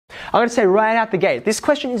I'm going to say right out the gate, this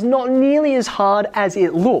question is not nearly as hard as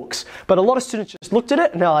it looks, but a lot of students just looked at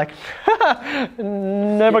it and they're like,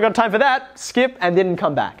 nobody got time for that, skip, and didn't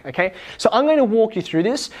come back, okay? So I'm going to walk you through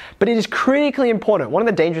this, but it is critically important. One of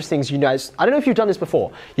the dangerous things you guys, I don't know if you've done this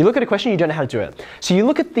before, you look at a question, you don't know how to do it. So you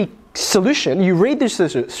look at the solution, you read this through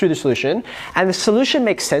the solution, and the solution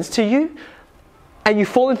makes sense to you, and you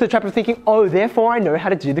fall into the trap of thinking, oh, therefore I know how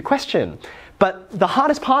to do the question. But the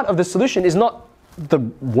hardest part of the solution is not the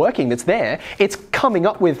working that's there, it's coming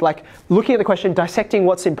up with, like, looking at the question, dissecting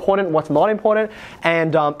what's important, what's not important,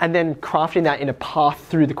 and then crafting that in a path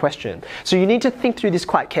through the question. So you need to think through this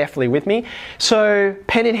quite carefully with me. So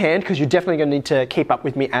pen in hand, because you're definitely going to need to keep up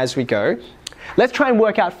with me as we go. Let's try and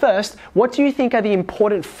work out first, what do you think are the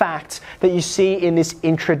important facts that you see in this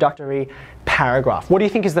introductory paragraph? What do you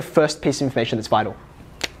think is the first piece of information that's vital?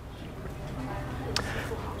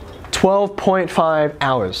 12.5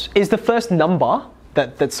 hours is the first number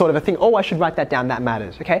that's sort of a thing. Oh, I should write that down, that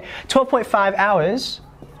matters, okay? 12.5 hours.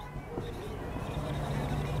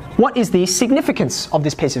 What is the significance of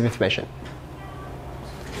this piece of information?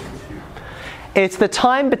 It's the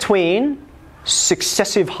time between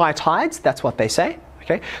successive high tides, that's what they say,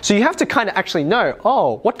 okay? So you have to kind of actually know,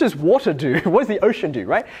 oh, what does water do? What does the ocean do,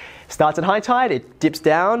 right? Starts at high tide, it dips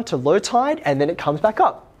down to low tide, and then it comes back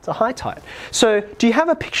up. It's a high tide. So do you have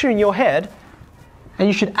a picture in your head, and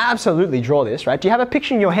you should absolutely draw this, right? Do you have a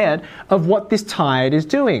picture in your head of what this tide is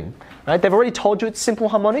doing, right? They've already told you it's simple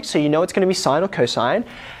harmonics, so you know it's going to be sine or cosine.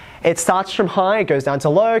 It starts from high, it goes down to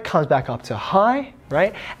low, comes back up to high,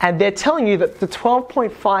 right? And they're telling you that the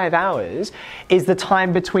 12.5 hours is the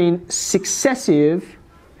time between successive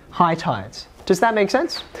high tides. Does that make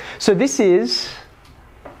sense? So this is,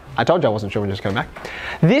 I told you I wasn't sure when it was coming back.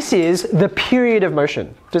 This is the period of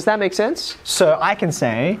motion. Does that make sense? So I can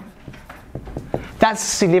say, that's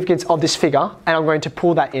the significance of this figure, and I'm going to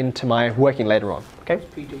pull that into my working later on, okay?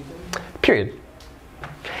 Period.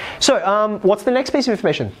 So what's the next piece of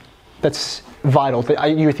information that's vital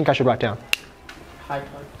that you think I should write down? High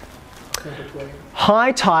tide.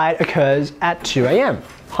 High tide occurs at 2 a.m.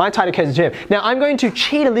 High tide occurs at 2 a.m. Now I'm going to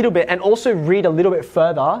cheat a little bit and also read a little bit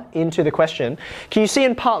further into the question. Can you see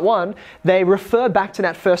in part 1, they refer back to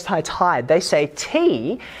that first high tide. They say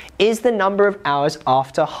T is the number of hours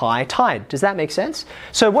after high tide. Does that make sense?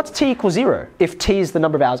 So what's T equals 0 if T is the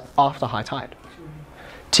number of hours after high tide?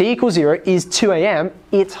 T equals 0 is 2 a.m.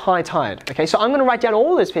 It's high tide. Okay, so I'm going to write down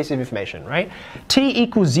all this piece of information, right? T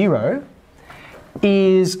equals 0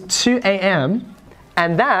 is 2 a.m.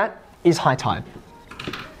 and that is high tide.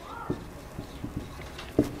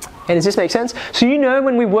 And does this make sense? So you know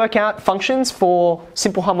when we work out functions for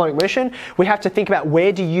simple harmonic motion, we have to think about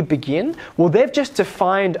where do you begin? Well, they've just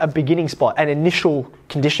defined a beginning spot, an initial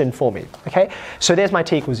condition for me. Okay, so there's my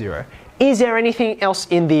T equals 0. Is there anything else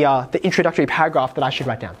in the introductory paragraph that I should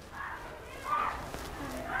write down?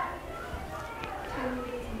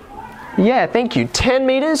 Yeah, thank you. 10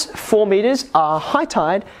 meters, 4 meters are high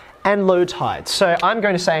tide and low tide. So I'm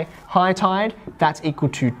going to say high tide, that's equal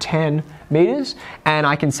to 10 meters. And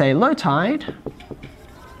I can say low tide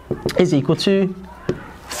is equal to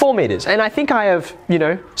 4 meters. And I think I have,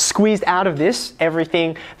 squeezed out of this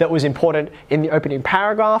everything that was important in the opening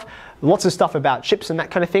paragraph. Lots of stuff about ships and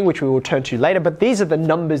that kind of thing, which we will turn to later. But these are the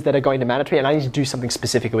numbers that are going to matter to me, and I need to do something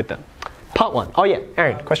specific with them. Part 1. Oh yeah,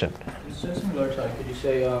 Aaron, question. Instead of low tide, could you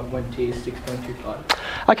say when T is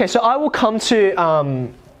 6.25? Okay, so I will come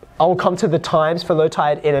to the times for low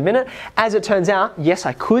tide in a minute. As it turns out, yes,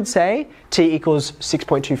 I could say T equals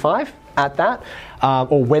 6.25 at that,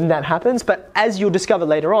 or when that happens, but as you'll discover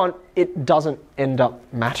later on, it doesn't end up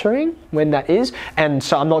mattering when that is, and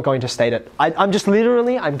so I'm not going to state it. I'm just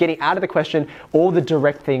literally, I'm getting out of the question all the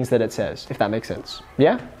direct things that it says, if that makes sense.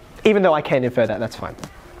 Yeah? Even though I can infer that, that's fine.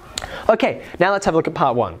 Okay, now let's have a look at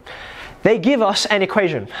part 1. They give us an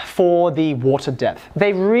equation for the water depth.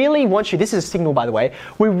 They really want you, this is a signal by the way,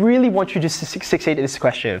 we really want you to succeed at this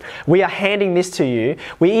question. We are handing this to you.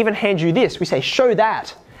 We even hand you this. We say, show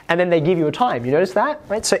that. And then they give you a time. You notice that?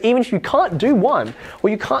 Right? So even if you can't do 1 or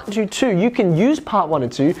you can't do 2, you can use part 1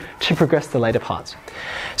 and 2 to progress to later parts.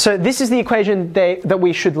 So this is the equation that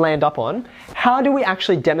we should land up on. How do we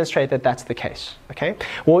actually demonstrate that that's the case? Okay.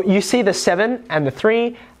 Well, you see the 7 and the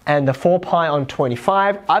 3 and the 4 pi on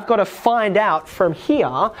 25. I've got to find out from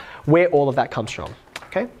here where all of that comes from.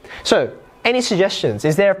 Okay. So any suggestions?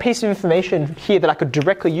 Is there a piece of information here that I could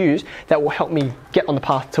directly use that will help me get on the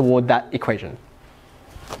path toward that equation?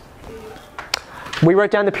 We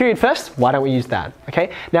wrote down the period first. Why don't we use that?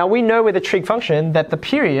 Okay. Now we know with a trig function that the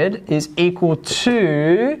period is equal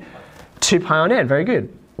to 2 pi on n. Very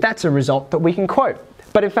good. That's a result that we can quote.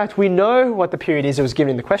 But in fact, we know what the period is that was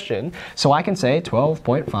given in the question, so I can say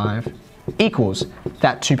 12.5 equals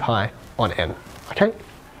that 2 pi on n, okay?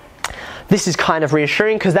 This is kind of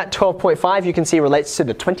reassuring because that 12.5 you can see relates to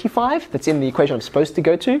the 25 that's in the equation I'm supposed to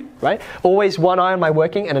go to, right? Always one eye on my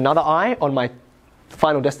working and another eye on my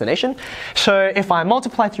final destination. So if I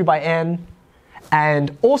multiply through by n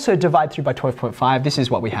and also divide through by 12.5, this is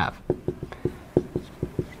what we have.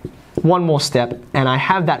 One more step and I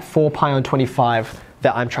have that 4 pi on 25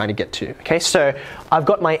 that I'm trying to get to, okay? So I've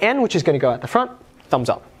got my n, which is going to go at the front, thumbs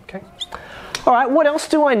up, okay? All right, what else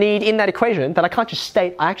do I need in that equation that I can't just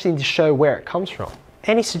state? I actually need to show where it comes from.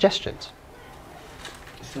 Any suggestions?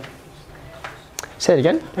 Say it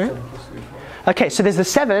again. Okay, so there's the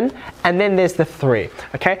 7 and then there's the 3.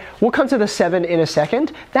 Okay, we'll come to the 7 in a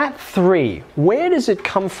second. That 3, where does it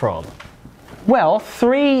come from? Well,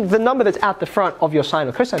 3, the number that's at the front of your sine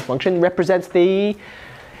or cosine function, represents the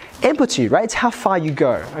amplitude, right? It's how far you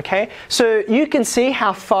go, okay? So you can see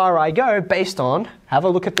how far I go based on, have a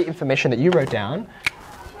look at the information that you wrote down,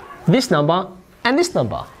 this number and this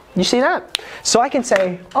number. You see that? So I can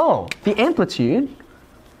say, oh, the amplitude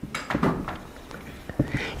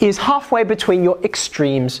is halfway between your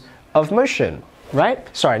extremes of motion,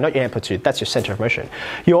 right? Sorry, not your amplitude, that's your center of motion.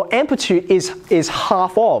 Your amplitude is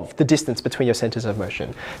half of the distance between your centers of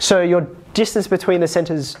motion. So your distance between the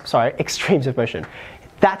centers, extremes of motion.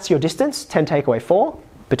 That's your distance, 10 take away 4,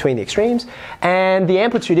 between the extremes, and the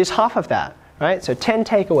amplitude is half of that, right? So 10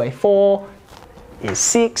 take away 4 is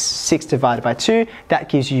 6, 6 divided by 2, that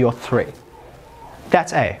gives you your 3.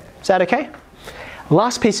 That's A. Is that okay?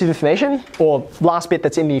 Last piece of information, or last bit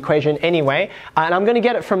that's in the equation anyway, and I'm going to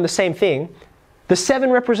get it from the same thing. The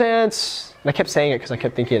 7 represents, and I kept saying it because I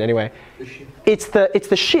kept thinking it anyway, it's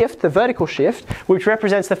the shift, the vertical shift, which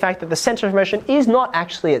represents the fact that the center of motion is not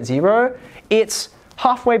actually at 0, it's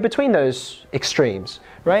halfway between those extremes,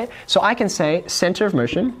 right? So I can say center of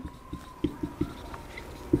motion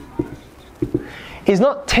is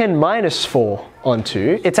not 10 minus 4 on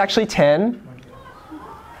 2, it's actually 10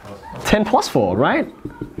 plus 4, right?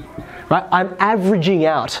 Right? I'm averaging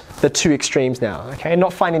out the two extremes now, okay?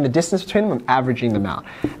 Not finding the distance between them, I'm averaging them out.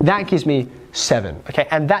 That gives me 7, okay?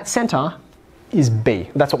 And that center is B.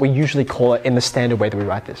 That's what we usually call it in the standard way that we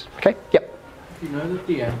write this, okay? Yep. You know that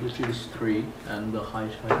the amplitude is 3 and the height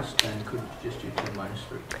is 10, could you just do 10 minus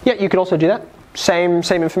 3? Yeah, you could also do that. Same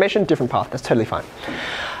information, different path. That's totally fine.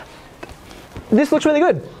 This looks really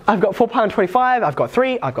good. I've got 4 pi on 25, I've got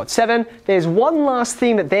 3, I've got 7. There's one last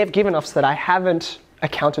thing that they've given us that I haven't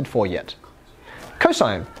accounted for yet.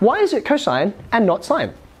 Cosine. Why is it cosine and not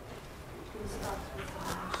sine?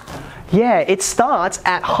 Yeah, it starts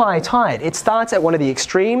at high tide. It starts at one of the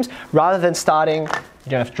extremes rather than starting, you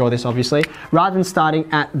don't have to draw this obviously, rather than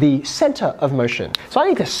starting at the center of motion. So I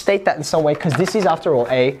need to state that in some way because this is after all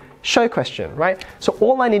a show question, right? So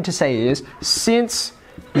all I need to say is, since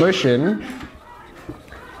motion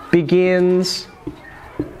begins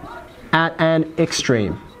at an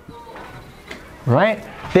extreme, right?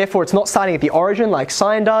 Therefore, it's not starting at the origin like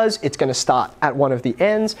sine does. It's going to start at one of the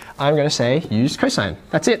ends. I'm going to say use cosine.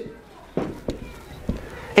 That's it.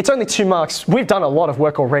 It's only 2 marks. We've done a lot of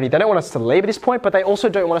work already. They don't want us to labor this point, but they also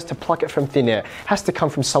don't want us to pluck it from thin air. It has to come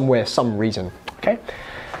from somewhere, some reason. Okay?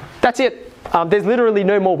 That's it. There's literally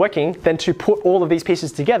no more working than to put all of these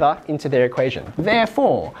pieces together into their equation.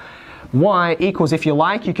 Therefore, y equals, if you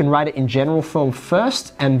like, you can write it in general form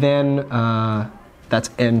first, and then that's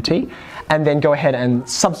nt, and then go ahead and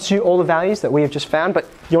substitute all the values that we have just found, but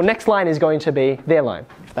your next line is going to be their line,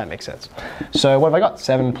 if that makes sense. So what have I got?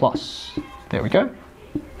 7 plus. There we go.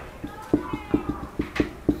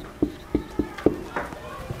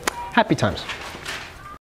 Happy times.